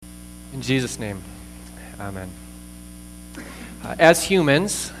In Jesus' name, amen. As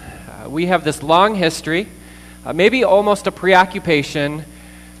humans, we have this long history, maybe almost a preoccupation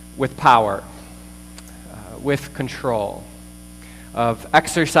with power, with control, of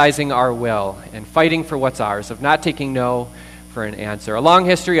exercising our will and fighting for what's ours, of not taking no for an answer. A long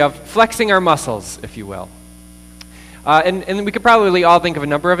history of flexing our muscles, if you will. And we could probably all think of a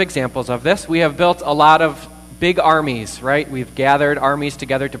number of examples of this. We have built a lot of big armies, right? We've gathered armies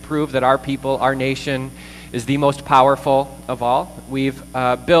together to prove that our people, our nation, is the most powerful of all. We've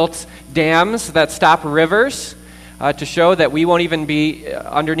built dams that stop rivers to show that we won't even be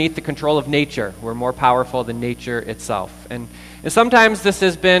underneath the control of nature. We're more powerful than nature itself. And sometimes this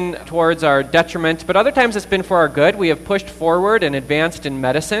has been towards our detriment, but other times it's been for our good. We have pushed forward and advanced in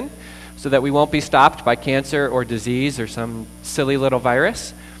medicine so that we won't be stopped by cancer or disease or some silly little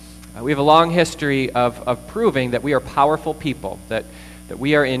virus. We have a long history of proving that we are powerful people, that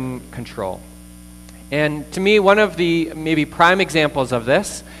we are in control. And to me, one of the maybe prime examples of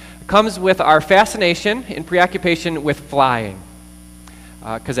this comes with our fascination and preoccupation with flying.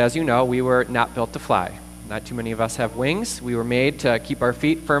 Because as you know, we were not built to fly. Not too many of us have wings. We were made to keep our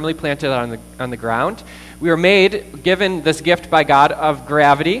feet firmly planted on the ground. We were given this gift by God of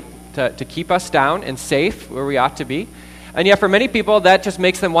gravity to keep us down and safe where we ought to be. And yet for many people, that just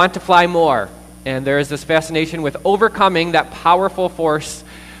makes them want to fly more. And there is this fascination with overcoming that powerful force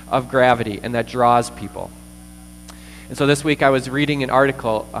of gravity, and that draws people. And so this week I was reading an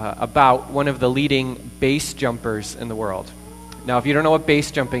article about one of the leading base jumpers in the world. Now, if you don't know what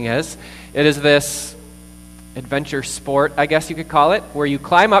base jumping is, it is this adventure sport, I guess you could call it, where you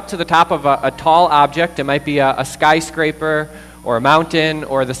climb up to the top of a tall object. It might be a skyscraper or a mountain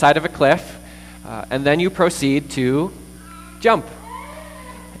or the side of a cliff, and then you proceed to jump.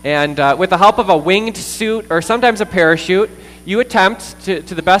 And with the help of a winged suit or sometimes a parachute, you attempt to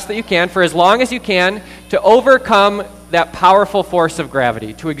the best that you can, for as long as you can, to overcome that powerful force of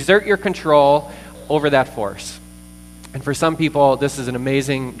gravity, to exert your control over that force. And for some people, this is an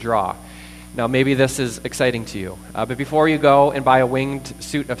amazing draw. Now, maybe this is exciting to you. But before you go and buy a winged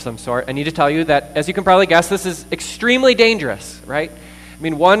suit of some sort, I need to tell you that, as you can probably guess, this is extremely dangerous, right? I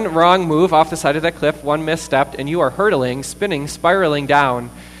mean, one wrong move off the side of that cliff, one misstep, and you are hurtling, spinning, spiraling down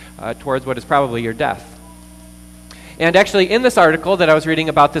towards what is probably your death. And actually, in this article that I was reading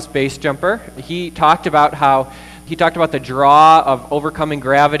about this base jumper, he talked about the draw of overcoming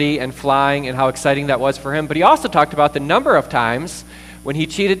gravity and flying and how exciting that was for him. But he also talked about the number of times when he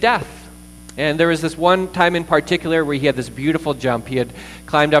cheated death. And there was this one time in particular where he had this beautiful jump. He had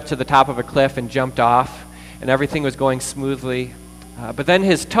climbed up to the top of a cliff and jumped off, and everything was going smoothly. But then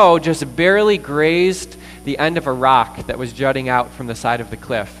his toe just barely grazed the end of a rock that was jutting out from the side of the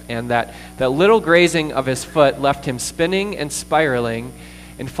cliff. And that little grazing of his foot left him spinning and spiraling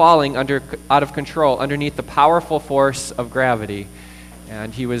and falling out of control underneath the powerful force of gravity.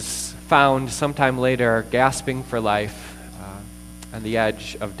 And he was found sometime later gasping for life on the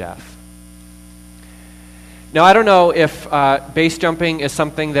edge of death. Now, I don't know if base jumping is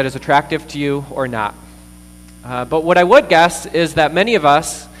something that is attractive to you or not. But what I would guess is that many of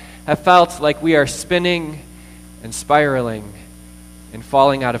us have felt like we are spinning and spiraling and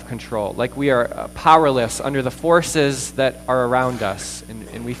falling out of control, like we are powerless under the forces that are around us,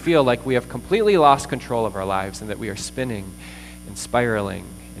 and we feel like we have completely lost control of our lives and that we are spinning and spiraling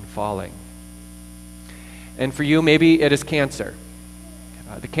and falling. And for you, maybe it is cancer.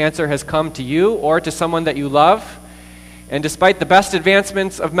 The cancer has come to you or to someone that you love, and despite the best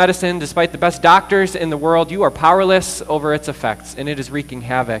advancements of medicine, despite the best doctors in the world, you are powerless over its effects, and it is wreaking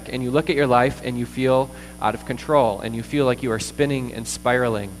havoc. And you look at your life, and you feel out of control, and you feel like you are spinning and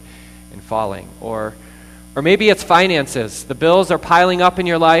spiraling and falling. Or maybe it's finances. The bills are piling up in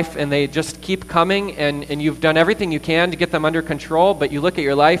your life, and they just keep coming, and you've done everything you can to get them under control, but you look at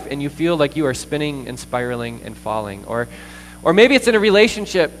your life, and you feel like you are spinning and spiraling and falling. Or maybe it's in a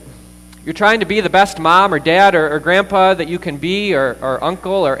relationship. You're trying to be the best mom or dad or grandpa that you can be, or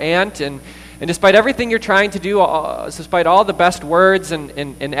uncle or aunt, and despite everything you're trying to do, despite all the best words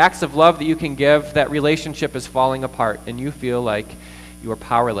and acts of love that you can give, that relationship is falling apart, and you feel like you are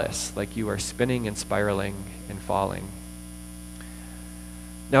powerless, like you are spinning and spiraling and falling.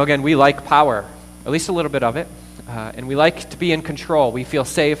 Now again, we like power, at least a little bit of it, and we like to be in control. We feel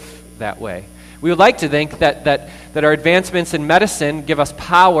safe that way. We would like to think that our advancements in medicine give us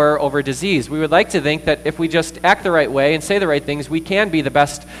power over disease. We would like to think that if we just act the right way and say the right things, we can be the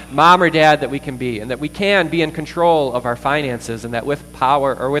best mom or dad that we can be, and that we can be in control of our finances, and that with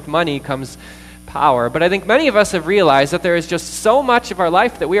power or with money comes power. But I think many of us have realized that there is just so much of our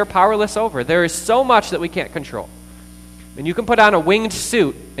life that we are powerless over. There is so much that we can't control. And you can put on a winged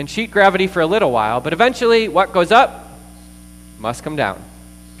suit and cheat gravity for a little while, but eventually what goes up must come down.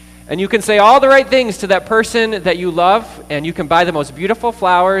 And you can say all the right things to that person that you love, and you can buy the most beautiful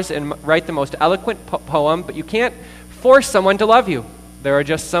flowers and write the most eloquent poem, but you can't force someone to love you. There are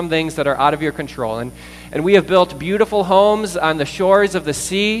just some things that are out of your control. And we have built beautiful homes on the shores of the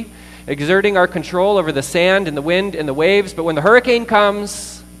sea, exerting our control over the sand and the wind and the waves, but when the hurricane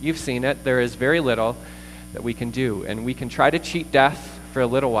comes, you've seen it, there is very little that we can do. And we can try to cheat death for a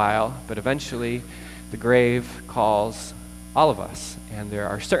little while, but eventually the grave calls all of us. And there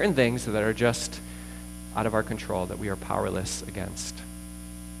are certain things that are just out of our control that we are powerless against.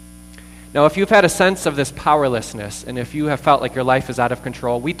 Now, if you've had a sense of this powerlessness, and if you have felt like your life is out of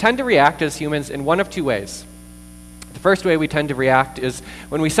control, we tend to react as humans in one of two ways. The first way we tend to react is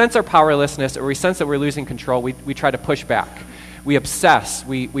when we sense our powerlessness or we sense that we're losing control, we try to push back. We obsess.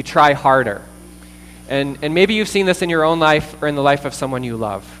 We try harder. And maybe you've seen this in your own life or in the life of someone you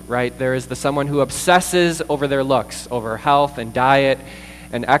love, right? There is someone who obsesses over their looks, over health and diet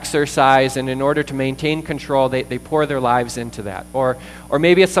and exercise, and in order to maintain control, they pour their lives into that. Or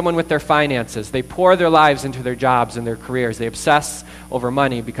maybe it's someone with their finances. They pour their lives into their jobs and their careers. They obsess over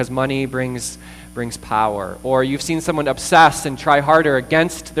money because money brings power. Or you've seen someone obsess and try harder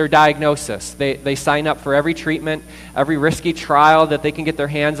against their diagnosis. They sign up for every treatment, every risky trial that they can get their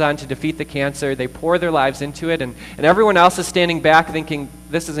hands on to defeat the cancer. They pour their lives into it, and everyone else is standing back thinking,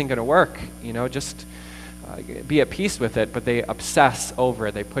 this isn't going to work, just be at peace with it, but they obsess over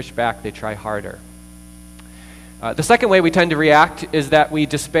it. They push back. They try harder. The second way we tend to react is that we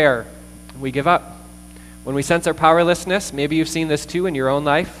despair. We give up. When we sense our powerlessness, maybe you've seen this too in your own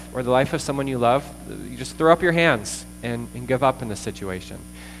life or the life of someone you love, you just throw up your hands and give up in the situation.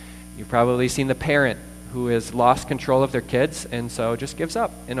 You've probably seen the parent who has lost control of their kids and so just gives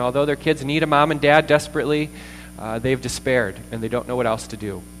up. And although their kids need a mom and dad desperately, they've despaired and they don't know what else to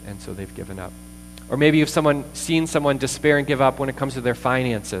do, and so they've given up. Or maybe you've seen someone despair and give up when it comes to their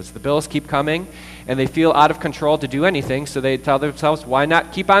finances. The bills keep coming, and they feel out of control to do anything, so they tell themselves, why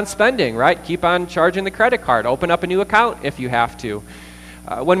not keep on spending, right? Keep on charging the credit card. Open up a new account if you have to.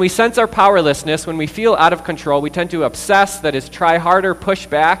 When we sense our powerlessness, when we feel out of control, we tend to obsess, that is, try harder, push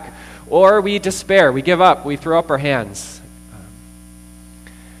back, or we despair. We give up. We throw up our hands.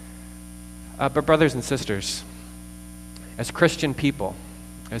 But brothers and sisters, as Christian people,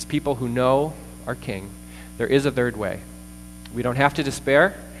 as people who know our King, there is a third way. We don't have to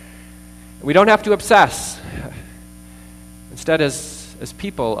despair. We don't have to obsess. Instead, as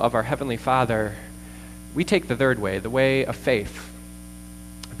people of our Heavenly Father, we take the third way, the way of faith,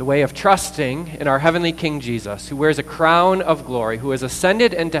 the way of trusting in our heavenly King Jesus, who wears a crown of glory, who has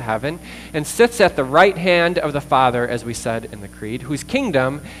ascended into heaven and sits at the right hand of the Father, as we said in the Creed, whose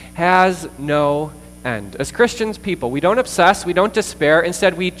kingdom has no end. As Christians people, we don't obsess, we don't despair.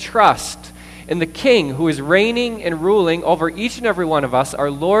 Instead, we trust in the King who is reigning and ruling over each and every one of us, our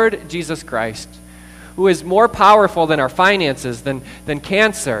Lord Jesus Christ, who is more powerful than our finances, than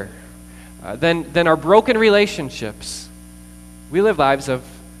cancer, than our broken relationships. We live lives of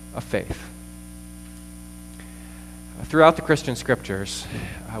faith. Throughout the Christian scriptures,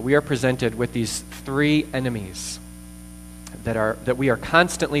 we are presented with these three enemies that we are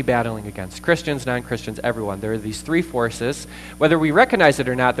constantly battling against. Christians, non-Christians, everyone. There are these three forces, whether we recognize it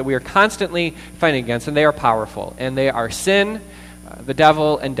or not, that we are constantly fighting against, and they are powerful. And they are sin, the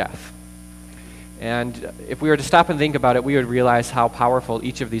devil, and death. And if we were to stop and think about it, we would realize how powerful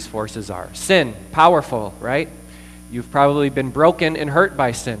each of these forces are. Sin, powerful, right? You've probably been broken and hurt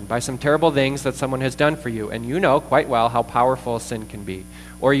by sin, by some terrible things that someone has done for you, and you know quite well how powerful sin can be.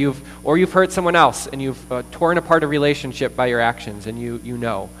 Or you've hurt someone else, and you've torn apart a relationship by your actions, and you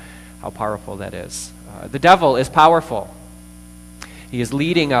know how powerful that is. The devil is powerful. He is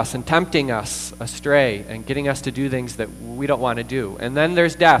leading us and tempting us astray and getting us to do things that we don't want to do. And then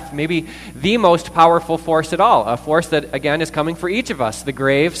there's death, maybe the most powerful force at all, a force that, again, is coming for each of us. The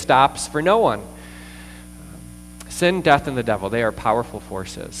grave stops for no one. Sin, death, and the devil, they are powerful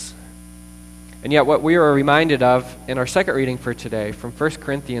forces. And yet what we are reminded of in our second reading for today from 1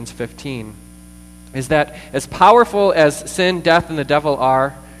 Corinthians 15 is that as powerful as sin, death, and the devil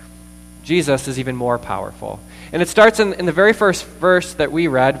are, Jesus is even more powerful. And it starts in the very first verse that we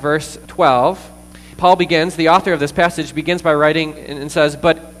read, verse 12. Paul begins, the author of this passage begins by writing and says,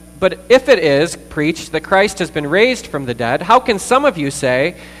 But if it is preached that Christ has been raised from the dead, how can some of you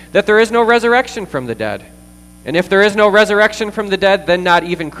say that there is no resurrection from the dead? And if there is no resurrection from the dead, then not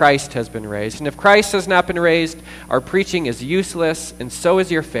even Christ has been raised. And if Christ has not been raised, our preaching is useless, and so is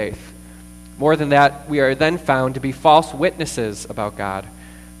your faith. More than that, we are then found to be false witnesses about God,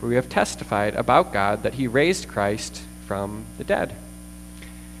 for we have testified about God that he raised Christ, from the dead.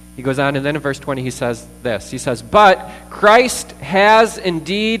 He goes on, and then in verse 20 he says this. He says, "But Christ has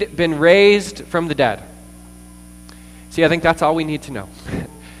indeed been raised from the dead." See, I think that's all we need to know.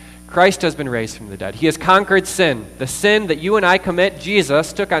 Christ has been raised from the dead. He has conquered sin. The sin that you and I commit,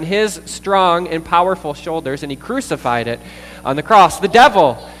 Jesus took on his strong and powerful shoulders, and he crucified it on the cross. The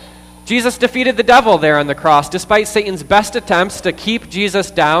devil, Jesus defeated the devil there on the cross. Despite Satan's best attempts to keep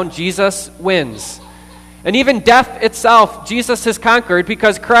Jesus down, Jesus wins. And even death itself, Jesus has conquered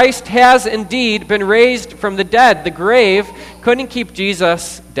because Christ has indeed been raised from the dead. The grave couldn't keep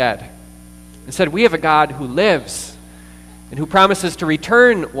Jesus dead. Instead, we have a God who lives and who promises to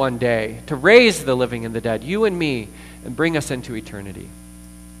return one day to raise the living and the dead, you and me, and bring us into eternity.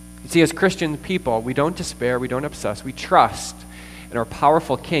 You see, as Christian people, we don't despair, we don't obsess, we trust in our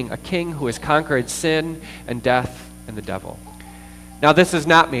powerful King, a King who has conquered sin and death and the devil. Now, this does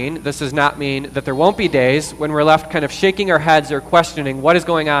not mean that there won't be days when we're left kind of shaking our heads or questioning what is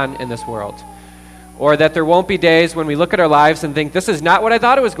going on in this world. Or that there won't be days when we look at our lives and think, this is not what I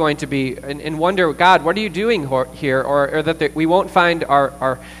thought it was going to be, and wonder, God, what are you doing here? Or that we won't find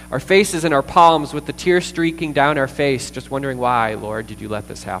our faces in our palms with the tears streaking down our face, just wondering, why, Lord, did you let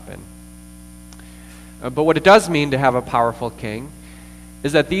this happen? But what it does mean to have a powerful King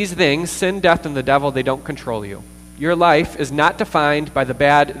is that these things, sin, death, and the devil, they don't control you. Your life is not defined by the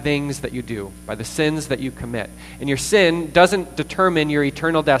bad things that you do, by the sins that you commit. And your sin doesn't determine your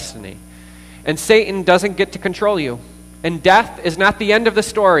eternal destiny. And Satan doesn't get to control you. And death is not the end of the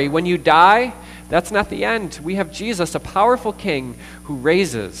story. When you die, that's not the end. We have Jesus, a powerful King who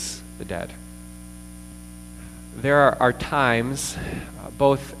raises the dead. There are times,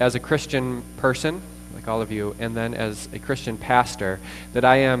 both as a Christian person, like all of you, and then as a Christian pastor, that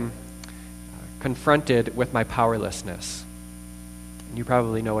I am confronted with my powerlessness. And you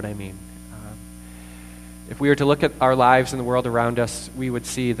probably know what I mean. If we were to look at our lives and the world around us, we would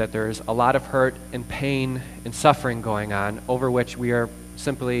see that there's a lot of hurt and pain and suffering going on over which we are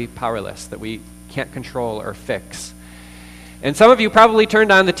simply powerless, that we can't control or fix. And some of you probably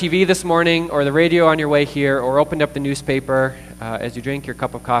turned on the TV this morning or the radio on your way here or opened up the newspaper as you drank your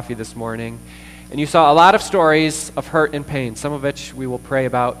cup of coffee this morning, and you saw a lot of stories of hurt and pain, some of which we will pray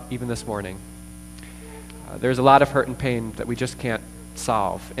about even this morning. There's a lot of hurt and pain that we just can't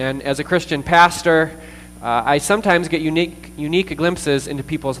solve. And as a Christian pastor, I sometimes get unique glimpses into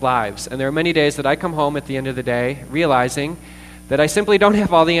people's lives. And there are many days that I come home at the end of the day realizing that I simply don't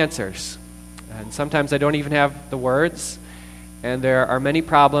have all the answers. And sometimes I don't even have the words. And there are many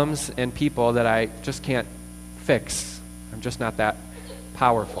problems and people that I just can't fix. I'm just not that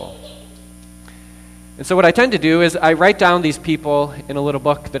powerful. And so what I tend to do is I write down these people in a little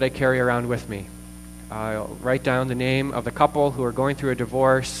book that I carry around with me. I'll write down the name of the couple who are going through a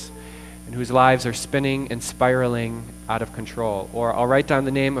divorce and whose lives are spinning and spiraling out of control. Or I'll write down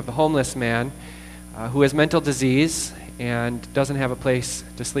the name of the homeless man who has mental disease and doesn't have a place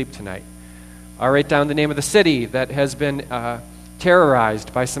to sleep tonight. I'll write down the name of the city that has been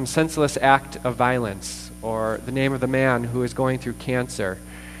terrorized by some senseless act of violence, or the name of the man who is going through cancer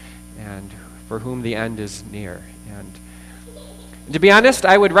and for whom the end is near. And to be honest,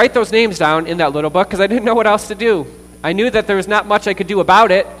 I would write those names down in that little book because I didn't know what else to do. I knew that there was not much I could do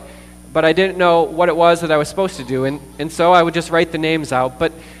about it, but I didn't know what it was that I was supposed to do, and so I would just write the names out.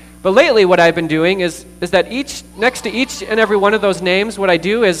 But lately what I've been doing is that next to each and every one of those names, what I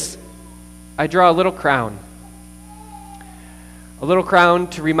do is I draw a little crown. A little crown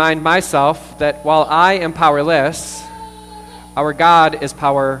to remind myself that while I am powerless, our God is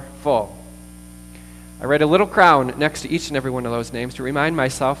powerful. I write a little crown next to each and every one of those names to remind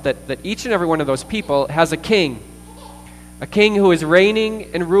myself that each and every one of those people has a king who is reigning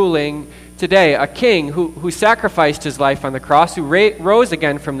and ruling today, a king who sacrificed his life on the cross, who rose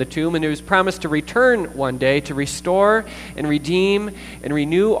again from the tomb, and who's promised to return one day to restore and redeem and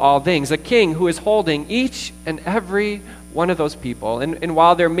renew all things, a king who is holding each and every one of those people. And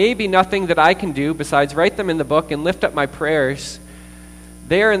while there may be nothing that I can do besides write them in the book and lift up my prayers,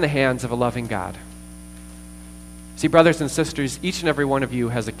 they are in the hands of a loving God. See, brothers and sisters, each and every one of you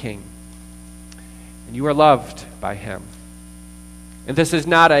has a king, and you are loved by him. And this is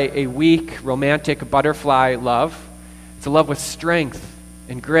not a weak, romantic, butterfly love. It's a love with strength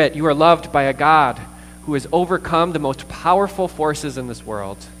and grit. You are loved by a God who has overcome the most powerful forces in this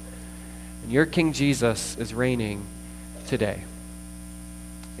world. And your King Jesus is reigning today.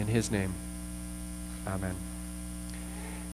 In his name, amen.